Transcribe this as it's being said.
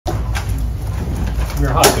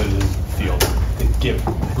How good does it feel to get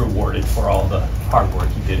rewarded for all the hard work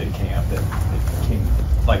you did at camp? That it came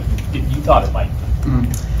like you thought it might.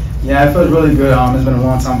 Yeah, it feels really good. It's been a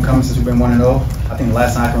long time coming since we've been 1-0. I think the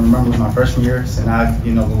last time I can remember was my freshman year, so now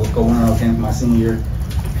go 1-0 camp my senior year.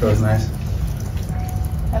 It feels nice.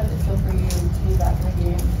 How did it feel for you to be back in the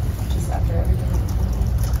game just after everything?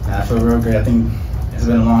 I feel real great. I think it's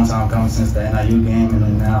been a long time coming since the NIU game and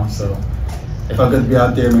then now. So it felt good to be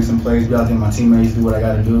out there, make some plays, be out there with my teammates, do what I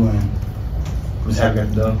got to do, and I'm just happy to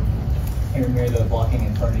get the dub. Aaron, Mary, the blocking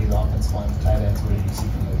in front of you, the offensive line, tight ends, what did you see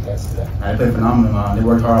from those guys today? They played phenomenal. They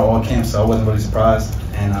worked hard all camp, so I wasn't really surprised.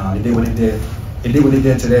 And they did what they did. They did what they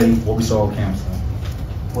did today, what we saw all camp. So.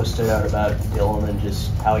 What stood out about Dylan and just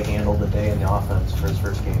how he handled the day in the offense for his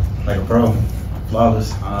first game? Like a pro,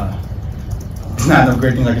 flawless. There's not enough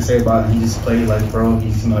great things I can say about him. He just played like a pro.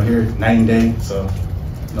 He's here night and day, so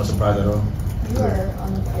no surprise at all. You were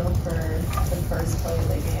on the field for the first play of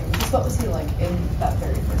the game. Just what was he like in that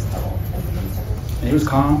very first huddle as the game started? He was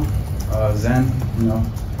calm, zen,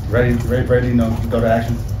 ready, to go to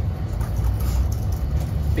action.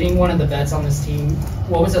 Being one of the vets on this team,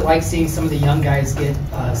 what was it like seeing some of the young guys get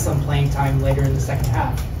some playing time later in the second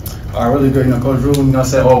half? Really good. Coach Drew,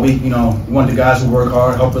 said all week, we want the guys who work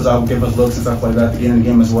hard, help us out, give us looks and stuff like that at the beginning of the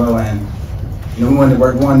game as well. And we wanted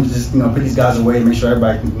to just put these guys away, make sure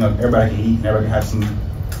everybody can eat, and everybody can have some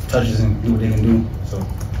touches and do what they can do. So I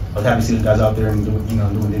was happy to see the guys out there and do what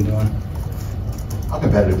they're doing. How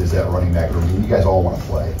competitive is that running back room? You guys all want to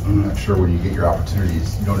play. I'm sure when you get your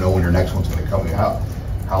opportunities, you don't know when your next one's going to come. How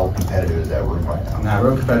competitive is that room right now?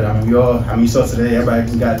 Real competitive. You saw today,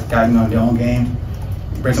 everybody got their own game,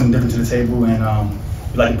 bring something different to the table, and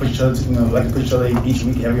we like to push each other, each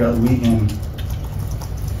week, every other week, and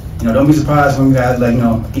don't be surprised when we guys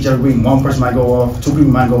each every week one person might go off, two people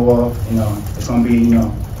might go off. It's gonna be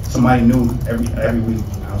somebody new every week.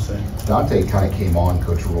 I'll say. Dante kind of came on.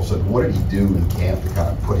 Coach Rule said, what did he do in camp to kind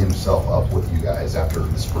of put himself up with you guys after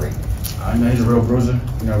the spring? He's a real bruiser.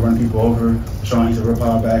 Run people over, showing he's a real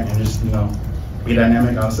power back, and just be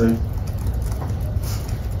dynamic. I'll say.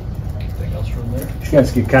 Anything else from there? You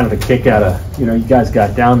guys get kind of a kick out of you guys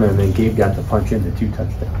got down there, and then Gabe got the punch in the 2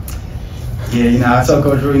 touchdowns. Yeah, I told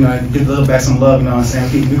Coach Drew, give the little back some love, what I'm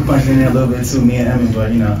saying? We can punch in there a little bit too, me and Emmett,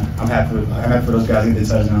 but I'm happy for those guys to get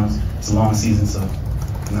their touchdowns. It's a long season, so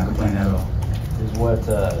I'm not complaining at all. Is what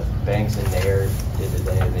Banks and Nair did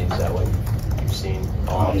today, is that what you've seen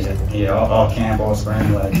all season? Yeah, all camp, all spring.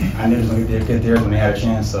 I knew they was going to get there when they had a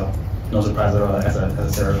chance, so no surprise at all, as I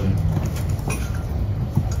said earlier.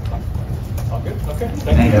 Okay.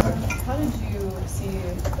 Thank you. How did you see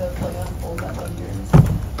the play unfold that led you in?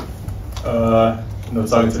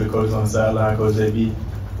 Talking to the coach on the sideline, Coach JB,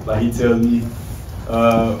 he tells me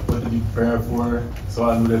what to be prepared for, so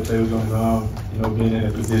I knew that play was going to come, being in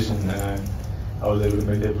a position, and I was able to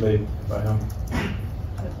make that play by him.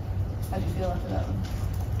 How did you feel after that one?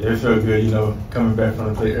 Yeah, it felt good, coming back from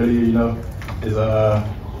the play earlier, is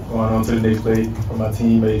going on to the next play for my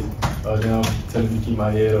teammates, them telling me to keep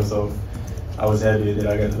my head up, so I was happy that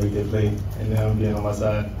I got to make that play, and them being on my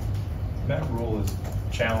side. Matt Rule has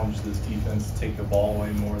challenged this defense to take the ball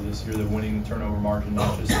away more this year. They're winning the turnover margin,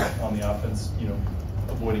 not just on the offense,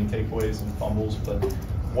 avoiding takeaways and fumbles. But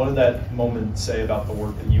what did that moment say about the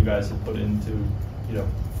work that you guys have put into,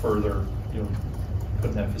 further,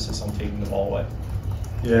 putting emphasis on taking the ball away?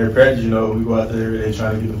 Yeah, in practice, we go out there every day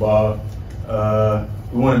trying to get the ball.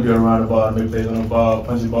 We want to be around the ball, make plays on the ball,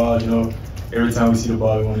 punch the ball, Every time we see the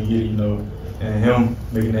ball, we want to get it, And him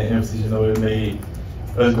making that emphasis, it made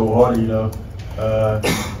us go harder,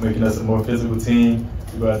 making us a more physical team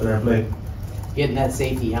to go out there and play. Getting that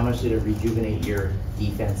safety, how much did it rejuvenate your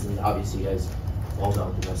defense? And obviously you guys well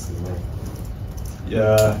done the rest of the way.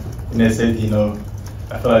 Yeah, in that safety, I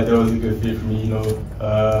feel like that was a good fit for me,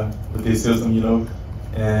 with this system,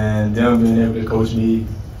 and them being able to coach me,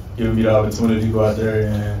 giving me the opportunity to go out there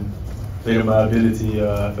and play to my ability,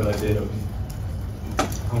 I feel like they helped me.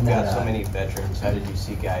 You've got so many veterans. How did you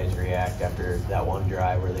see guys react after that one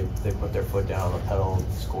drive where they put their foot down on the pedal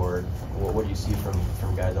and scored? What do you see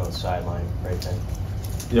from guys on the sideline right then?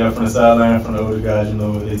 Yeah, from the sideline, from the older guys,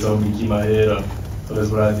 they told me to keep my head up. So that's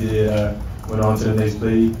what I did. I went on to the next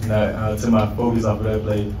play, and I took my focus off of that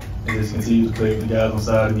play and just continued to play with the guys on the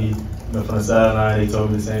side of me. From the sideline, they told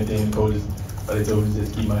me the same thing, the coaches. They told me to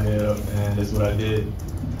just keep my head up, and that's what I did.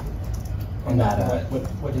 On that,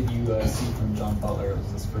 what did you see from John Butler? It was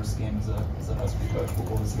his first game as a Husker coach.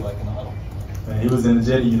 What was he like in the huddle? Man, he was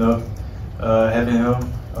energetic, having him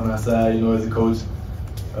on our side, as a coach.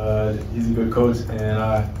 He's a good coach, and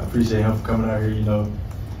I appreciate him for coming out here,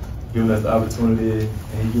 giving us the opportunity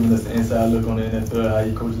and he giving us the inside look on the NFL, how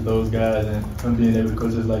he coaches those guys, and him being able to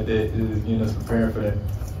coach us like that is getting us prepared for that.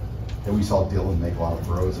 And we saw Dylan make a lot of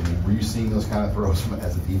throws. I mean, were you seeing those kind of throws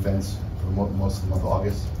as a defense for most of the month of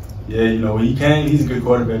August? Yeah, you know, when he came, he's a good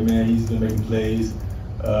quarterback, man. He's been making plays.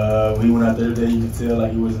 When he went out there today, you could tell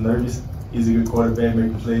like he wasn't nervous. He's a good quarterback,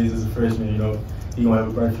 making plays as a freshman, you know. He's going to have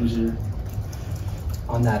a bright future.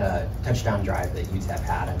 On that touchdown drive that UTEP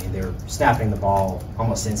had, I mean, they were snapping the ball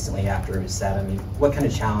almost instantly after it was set. I mean, what kind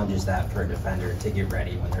of challenge is that for a defender to get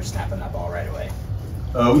ready when they're snapping that ball right away?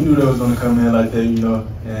 We knew that was going to come in like that, you know,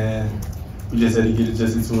 and we just had to get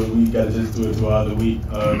adjusted to it. We got adjusted to it throughout the week.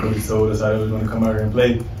 Coach told us how they was going to come out here and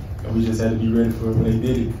play, and we just had to be ready for it when they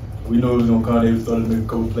did it. We knew it was going to come. They started to make a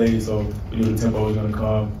couple plays, so we knew the tempo was going to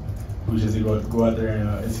come. We just had to go out there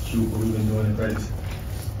and execute what we've been doing in practice.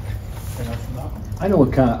 I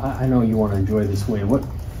know you want to enjoy this win.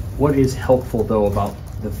 What is helpful though about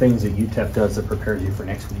the things that UTEP does that prepares you for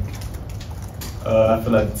next week? I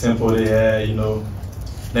feel like the tempo they had, you know,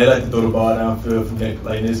 they like to throw the ball downfield.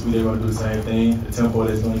 Like this week, they're going to do the same thing. The tempo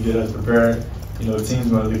that's going to get us prepared. You know, the team's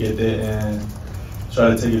going to look at that and try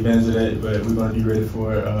to take advantage of that. But we're going to be ready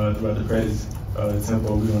for it throughout the practice. The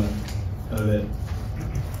tempo, we're going to handle that.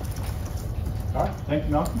 All right, thank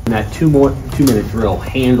you, Malcolm. And that 2-minute drill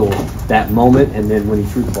handled that moment, and then when he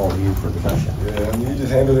threw the ball to you for the touchdown. Yeah, I mean, you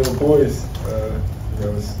just handled it with poise. You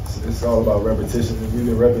know, it's all about repetition. If we've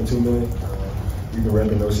been repping 2 minutes, we've been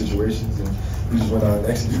repping those situations, and we just went out and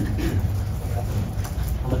executed.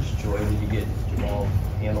 How much joy did you get Jamal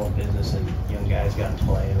handling business and young guys got to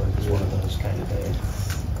play? It was one of those kind of days.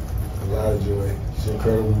 A lot of joy. It's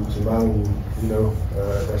incredible. Jamal, you know,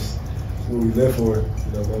 that's what we live for.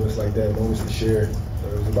 You know, moments like that, moments to share.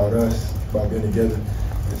 It was about us, about being together.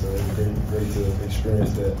 And so it was great to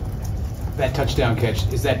experience that. That touchdown catch,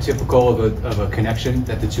 is that typical of a connection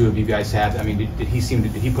that the two of you guys have? I mean, did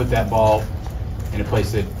he put that ball in a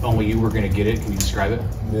place that only you were going to get it? Can you describe it?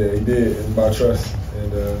 Yeah, he did. It's about trust.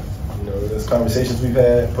 And, you know, there's conversations we've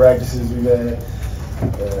had, practices we've had.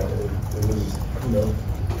 It was, you know,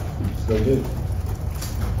 so good.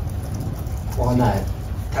 Well, on that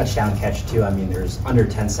touchdown catch too, I mean, there's under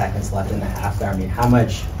 10 seconds left in the half there. I mean, how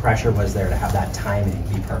much pressure was there to have that timing and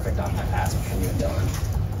be perfect on that pass between you and Dylan?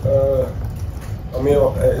 I mean,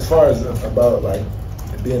 as far as about like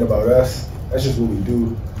it being about us, that's just what we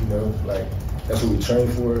do, you know, like that's what we train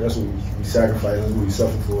for, that's what we sacrifice, that's what we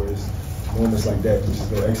suffer for, is moments like that, we just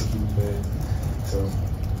go execute, man. So,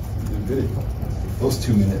 we did it. Those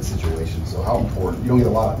 2-minute situations, so how important, you don't get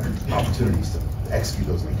a lot of opportunities to execute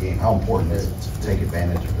those in the game. How important is it to take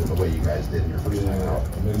advantage of the way you guys did in your first time out?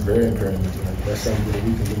 I mean, it's very imperative. Like, that's something that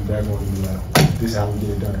we can look back on and be like, this is how we get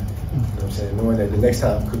it done. You know what I'm saying? Knowing that the next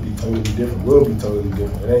time could be totally different, will be totally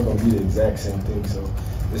different. It ain't going to be the exact same thing. So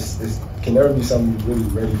this can never be something you're really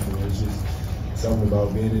ready for. It's just something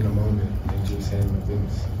about being in the moment and just handling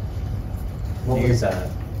business.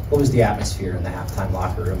 What was the atmosphere in the halftime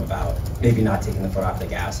locker room about maybe not taking the foot off the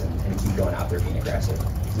gas and keep going out there being aggressive?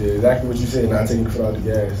 Yeah, exactly what you said, not taking the foot off the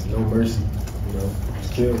gas, no mercy, you know,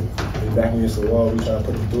 just kill. They back against the wall, we trying to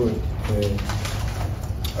put them through it. And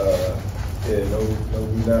yeah,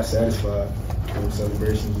 we're not satisfied with the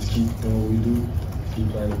celebration. Just keep doing what we do, keep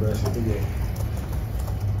playing Nebraska football.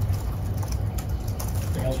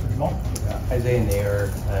 Anything else for Jamal? Isaiah and Nair,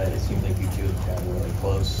 it seems like you two have gotten really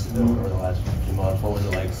close over the last few months. What was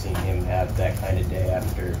it like seeing him have that kind of day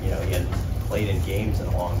after, you know, he hadn't played in games in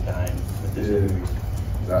a long time with this injury?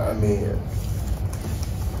 I mean,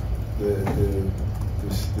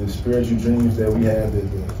 the spiritual dreams that we had, the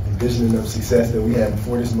visioning of success that we had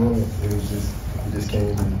before this moment, it just came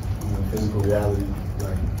in, you know, physical reality.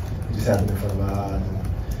 Like, it just happened in front of our eyes.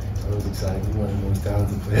 And so it was exciting. He's one of the most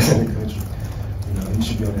talented players in the country. You know, he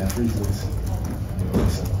should be on that free list. You know,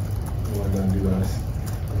 so he wasn't going to do us.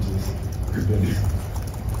 It's business.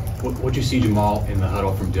 What'd you see, Jamal, in the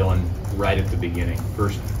huddle from Dylan right at the beginning?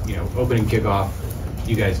 First, you know, opening kickoff,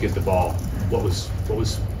 you guys get the ball.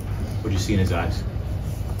 What'd you see in his eyes?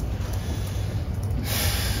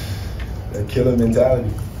 That killer mentality.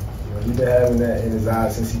 You know, he's been having that in his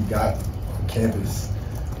eyes since he got on campus.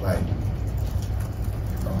 Like,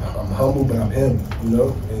 I'm humble, but I'm him, you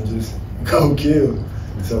know, and just go kill.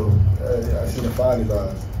 So I see the fire in his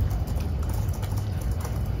eyes.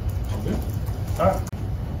 All right.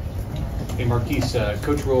 Hey, Marquise,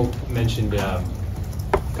 Coach Roll mentioned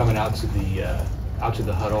coming out to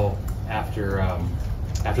the huddle after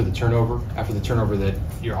the turnover that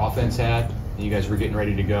your offense had, and you guys were getting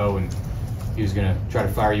ready to go, and he was going to try to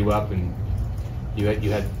fire you up, and you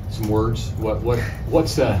had some words.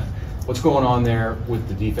 What's going on there with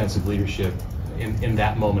the defensive leadership in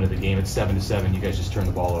that moment of the game? It's 7-7. You guys just turn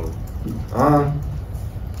the ball over.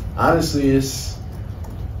 Honestly,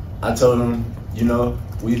 I told him, you know,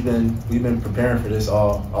 we've been preparing for this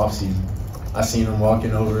all off season. I seen him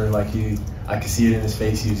walking over like I could see it in his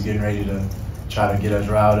face. He was getting ready to try to get us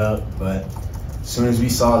riled up, but as soon as we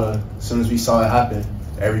saw it happen,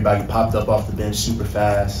 everybody popped up off the bench super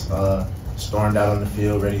fast, stormed out on the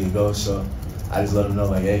field, ready to go. So I just let them know,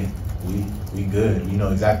 like, hey, we good. We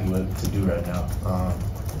know exactly what to do right now.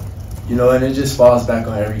 You know, and it just falls back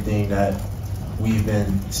on everything that we've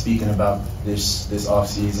been speaking about this off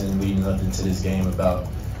season leading up into this game, about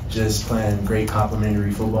just playing great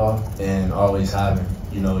complementary football and always having,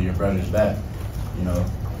 you know, your brother's back. You know,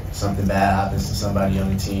 something bad happens to somebody on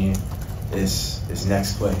the team, it's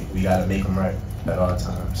next play. We got to make them right at all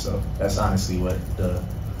times. So that's honestly what the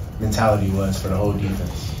mentality was for the whole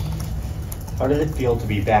defense. How did it feel to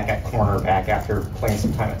be back at cornerback after playing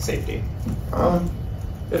some time at safety?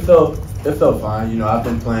 It felt fine. You know, I've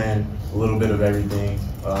been playing a little bit of everything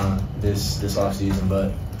this off season,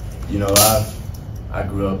 but you know, I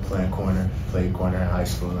grew up playing corner, played corner in high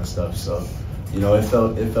school and stuff. So, you know, it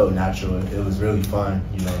felt natural. It was really fun,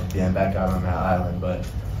 you know, being back out on that island. But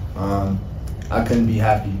I couldn't be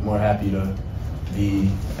more happy to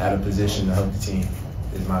be at a position to help the team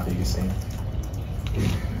is my biggest thing.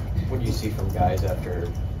 What do you see from guys after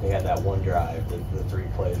they had that one drive, the 3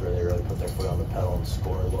 plays where they really put their foot on the pedal and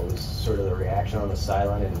scored? What was sort of the reaction on the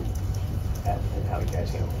sideline and how you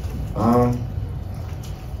guys handled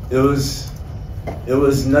it? It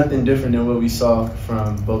was nothing different than what we saw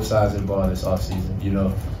from both sides of the ball this offseason. You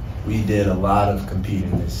know, we did a lot of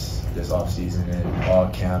competing this offseason and all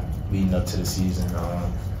camp leading up to the season.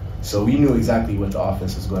 So we knew exactly what the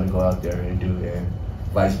offense was going to go out there and do, and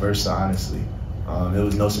vice versa, honestly. It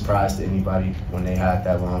was no surprise to anybody when they had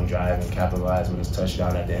that long drive and capitalized with his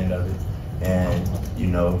touchdown at the end of it. And, you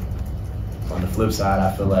know, on the flip side,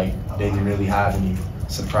 I feel like they didn't really have any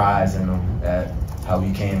surprise in them at how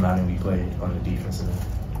we came out and we played on the defensive end.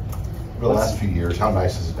 For the last few years, how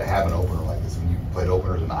nice is it to have an opener like this? When you played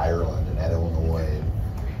openers in Ireland and at Illinois and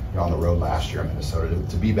you're on the road last year in Minnesota,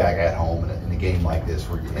 to be back at home in a game like this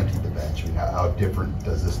where you emptied the bench, I mean, how different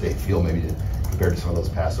does this day feel maybe compared to some of those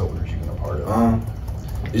past openers you've been a part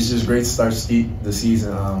of? It's just great to start the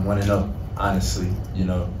season 1-0, honestly. You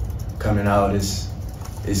know, coming out is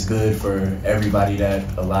good for everybody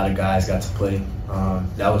that a lot of guys got to play.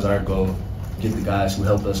 That was our goal, get the guys who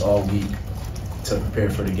helped us all week to prepare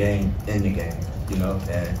for the game in the game, you know,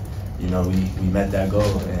 and, you know, we met that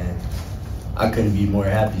goal, and I couldn't be more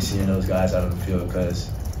happy seeing those guys out on the field because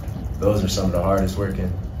those are some of the hardest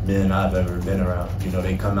working men I've ever been around. You know,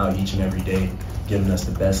 they come out each and every day giving us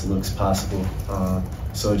the best looks possible.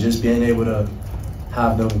 So just being able to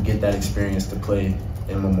have them get that experience to play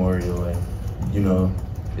in Memorial, and, you know,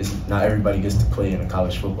 not everybody gets to play in a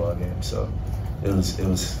college football game. So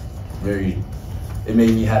it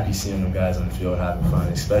made me happy seeing them guys on the field having fun,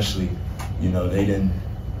 especially, you know,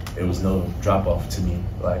 it was no drop off to me.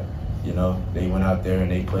 Like, you know, they went out there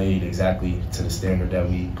and they played exactly to the standard that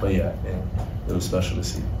we play at, and it was special to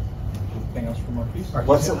see. Anything else for Marquise?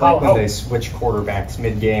 What's it like when they switch quarterbacks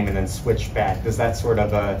mid-game and then switch back? Does that sort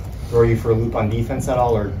of throw you for a loop on defense at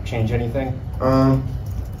all or change anything?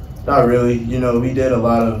 Not really. You know, we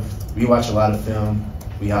watch a lot of film.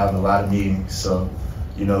 We have a lot of meetings, so,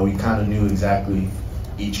 you know, we kind of knew exactly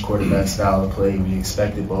each quarterback style of play. We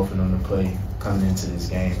expected both of them to play coming into this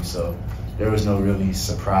game, so there was no really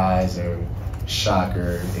surprise or shock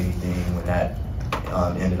or anything when that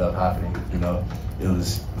ended up happening. You know, it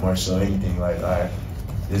was more so anything like, all right,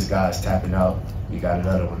 this guy's tapping out, we got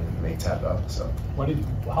another one to make tap out. So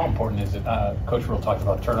how important is it? Coach Rule talked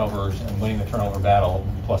about turnovers and winning the turnover battle,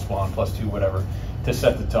 +1, +2, whatever, to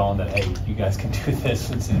set the tone that, hey, you guys can do this,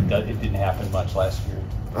 since it didn't happen much last year.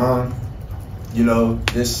 You know,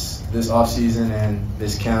 this off season and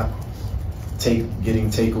this camp,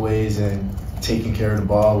 getting takeaways and taking care of the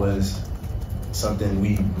ball was something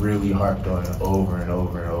we really harped on over and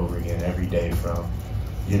over and over again every day, from,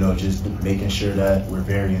 you know, just making sure that we're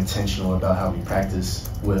very intentional about how we practice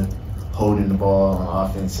with holding the ball on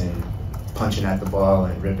offense and punching at the ball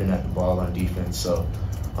and ripping at the ball on defense. So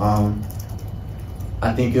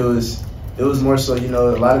I think it was more so, you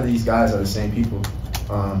know, a lot of these guys are the same people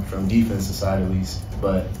from defensive side at least,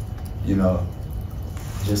 but, you know,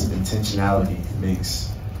 just intentionality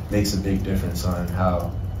makes a big difference on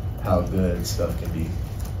how good stuff can be.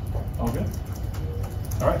 Okay.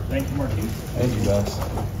 All right. Thank you, Marquise. Thank you, guys.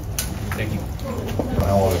 Thank you.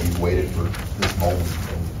 How long have you waited for this moment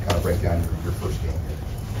and kind of break down your first game?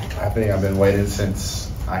 I think I've been waiting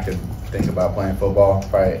since I could think about playing football,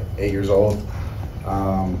 probably 8 years old.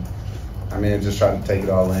 I mean, just try to take it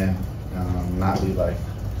all in, not be like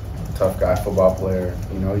a tough guy football player.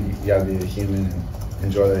 You know, you gotta be a human and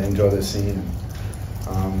enjoy the scene.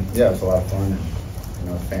 And, yeah, it was a lot of fun. And, you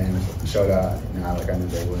know, the fans showed out, you know, like I knew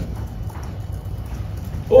they would.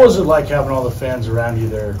 What was it like having all the fans around you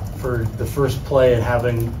there for the first play and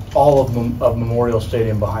having all of Memorial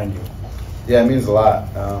Stadium behind you? Yeah, it means a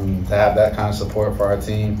lot to have that kind of support for our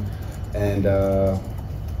team, and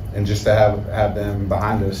just to have them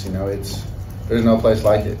behind us. You know, there's no place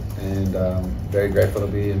like it, and very grateful to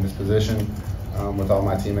be in this position with all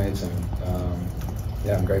my teammates, and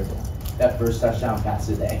yeah, I'm grateful. That first touchdown pass,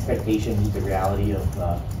 did the expectation meet the reality of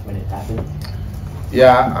when it happened?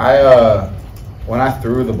 Yeah, when I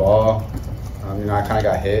threw the ball, you know, I kind of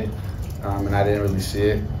got hit, and I didn't really see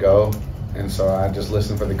it go, and so I just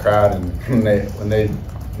listened for the crowd, and when they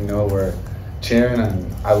you know, were cheering,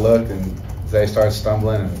 and I looked, and they started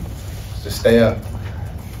stumbling, and just stay up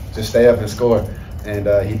and score, and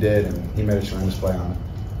he did, and he made a tremendous play on it.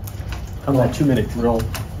 On that 2-minute drill,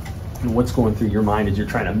 what's going through your mind as you're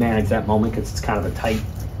trying to manage that moment, because it's kind of a tight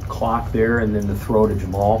clock there, and then the throw to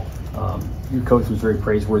Jamal? Your coach was very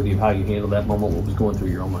praiseworthy of how you handled that moment. What was going through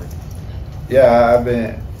your own mind?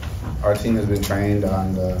 Yeah, our team has been trained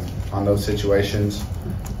on those situations,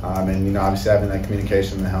 and you know, obviously having that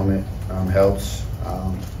communication in the helmet helps.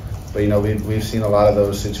 But you know, we've seen a lot of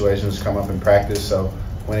those situations come up in practice. So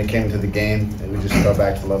when it came to the game, we just fell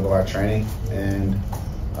back to the level of our training, and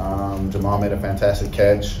Jamal made a fantastic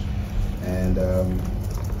catch, and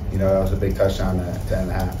you know, that was a big touchdown to end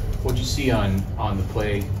the half. What did you see on the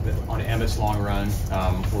play, on Emmett's long run,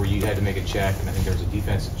 where you had to make a check, and I think there was a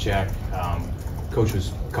defensive check? Coach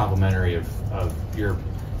was complimentary of your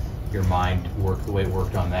mind work, the way it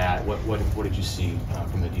worked on that. What did you see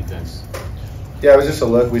from the defense? Yeah, it was just a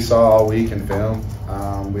look we saw all week in film.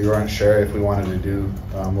 We weren't sure if we wanted to do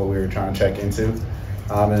what we were trying to check into.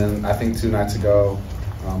 And I think 2 nights ago,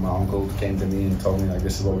 my uncle came to me and told me, like,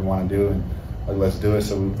 this is what we want to do, and like, let's do it.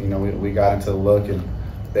 So we got into the look, and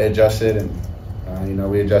they adjusted, and you know,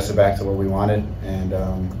 we adjusted back to what we wanted, and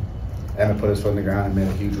Emmett put his foot in the ground and made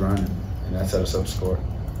a huge run, and that set us up to score.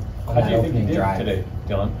 How do you think you did today,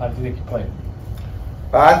 Dylan? How do you think you played?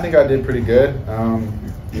 I think I did pretty good.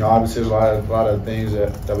 You know, obviously there's a lot of things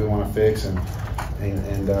that we want to fix and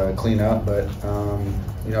clean up, but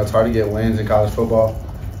you know, it's hard to get wins in college football,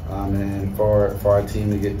 and for our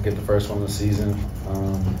team to get the first one of the season,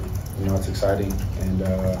 you know, it's exciting, and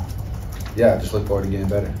yeah, just look forward to getting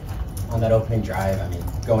better. On that opening drive, I mean,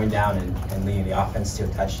 going down and leading the offense to a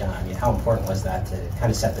touchdown, I mean, how important was that to kind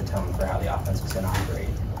of set the tone for how the offense was going to operate?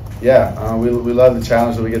 Yeah, we love the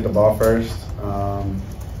challenge that we get the ball first,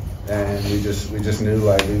 and we just knew,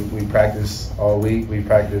 like, we practiced all week. We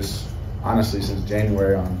practiced honestly since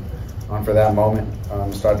January on for that moment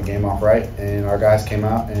to start the game off right, and our guys came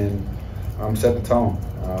out and set the tone.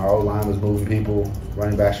 Our O-line was moving people,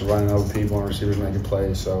 running backs were running over people, and receivers making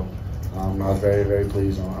plays. So I was very, very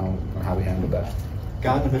pleased on how we handled that.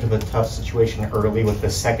 Got in a bit of a tough situation early with the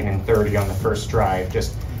 2nd and 30 on the first drive.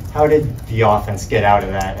 Just how did the offense get out of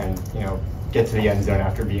that and, you know, get to the end zone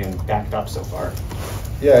after being backed up so far?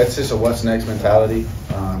 Yeah, it's just a what's next mentality.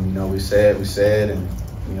 You know, we say it, and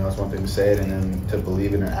you know, it's one thing to say it and then to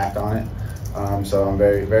believe it and act on it. So I'm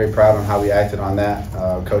very, very proud on how we acted on that.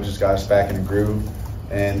 Coaches got us back in a groove,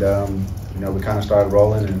 and you know, we kind of started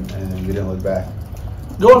rolling, and we didn't look back.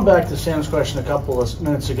 Going back to Sam's question a couple of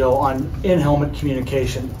minutes ago on in-helmet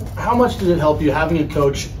communication, how much did it help you having a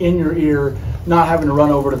coach in your ear, not having to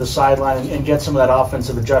run over to the sideline and get some of that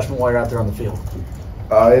offensive adjustment while you're out there on the field?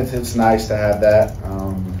 It's nice to have that.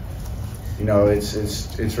 You know,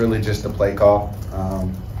 it's really just a play call.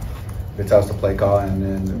 It tells the play call, and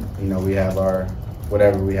then, you know, we have our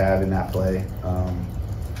whatever we have in that play.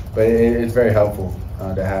 But it's very helpful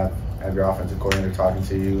to have your offensive coordinator talking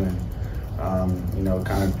to you, and you know,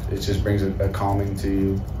 kind of, it just brings a calming to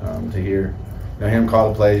you to hear, you know, him call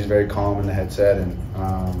the play. He's very calm in the headset, and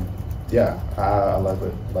yeah, I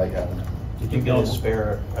like having it. Did you guys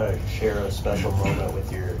share a special moment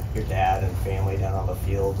with your dad and family down on the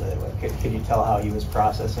field? Could you tell how he was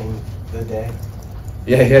processing the day?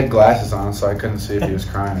 Yeah, he had glasses on, so I couldn't see if he was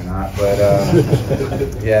crying or not. But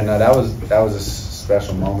yeah, no, that was a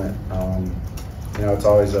special moment. You know, it's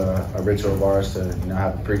always a ritual of ours to, you know,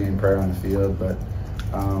 have a pregame prayer on the field, but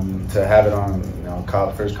to have it on, you know,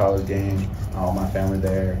 first college game, all my family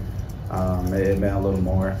there, it meant a little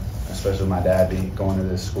more, especially with my dad going to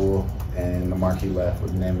this school and the marquee left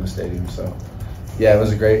with the name of the stadium. So yeah, it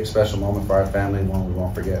was a great special moment for our family, one we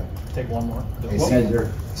won't forget. Take one more. Hey, seeing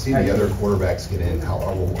the other quarterbacks get in, how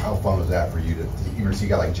fun was that for you to even see a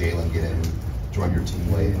guy like Jalen get in, join your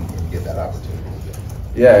team late and get that opportunity.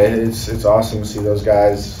 Yeah, it's awesome to see those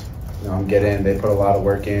guys, get in. They put a lot of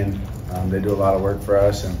work in. They do a lot of work for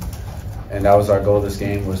us, and that was our goal this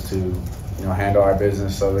game, was to handle our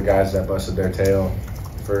business. So the guys that busted their tail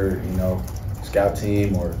for scout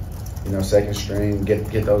team or second string,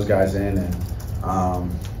 get those guys in. And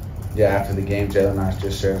after the game, Jalen and I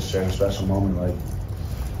just shared a special moment. Like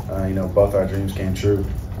both our dreams came true.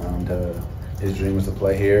 His dream was to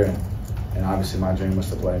play here, and obviously my dream was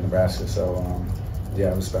to play in Nebraska. So it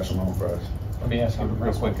was a special moment for us. Let me ask you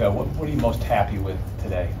real quick, what are you most happy with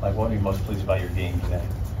today? Like, what are you most pleased about your game today?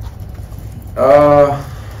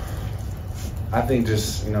 I think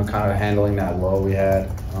just kind of handling that lull we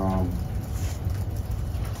had.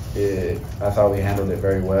 I thought we handled it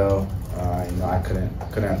very well. I couldn't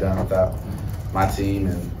have done it without my team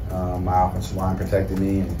and my offensive line protecting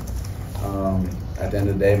me. And at the end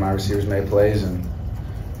of the day, my receivers made plays and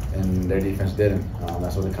their defense didn't.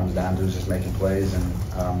 That's what it comes down to, is just making plays. And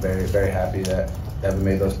I'm very, very happy that we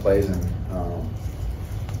made those plays, and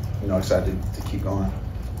excited to keep going.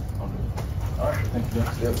 All right, thank you.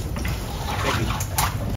 Yep. Thank you.